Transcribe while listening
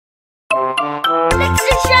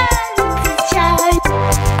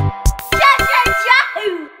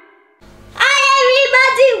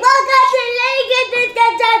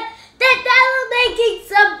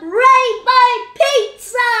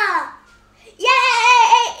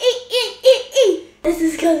This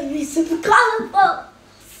is going to be super colorful.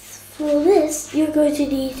 For this, you're going to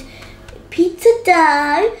need pizza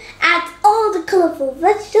dough, add all the colorful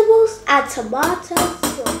vegetables, and tomato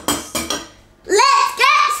sauce. Let's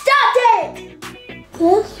get started!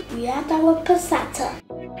 First, we add our passata.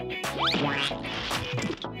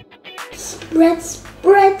 Spread,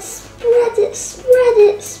 spread, spread it, spread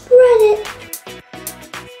it, spread it.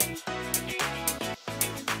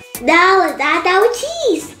 Now let's add our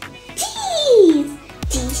cheese. Cheese!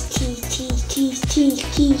 Cheese, cheese, cheese, cheese, cheese,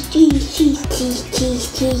 cheese, cheese, cheese, cheese, cheese,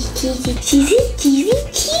 cheese, cheesy, cheesy, cheesy,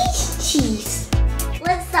 cheese, cheese.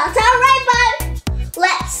 Let's start our rainbow.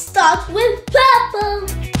 Let's start with purple.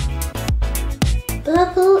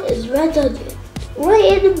 Purple is red onion, right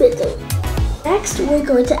in the middle. Next, we're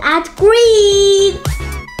going to add green.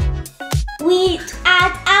 We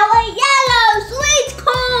add our yellow sweet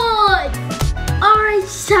corn. Orange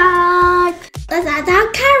sack. Let's add our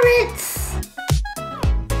carrots.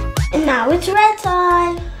 And now it's red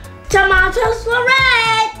time. Tomatoes for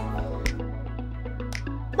red.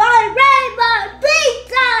 My rainbow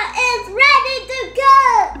pizza is ready to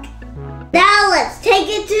cook. Now let's take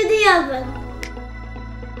it to the oven.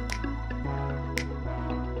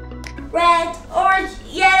 Red, orange,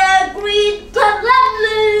 yellow, green, purple.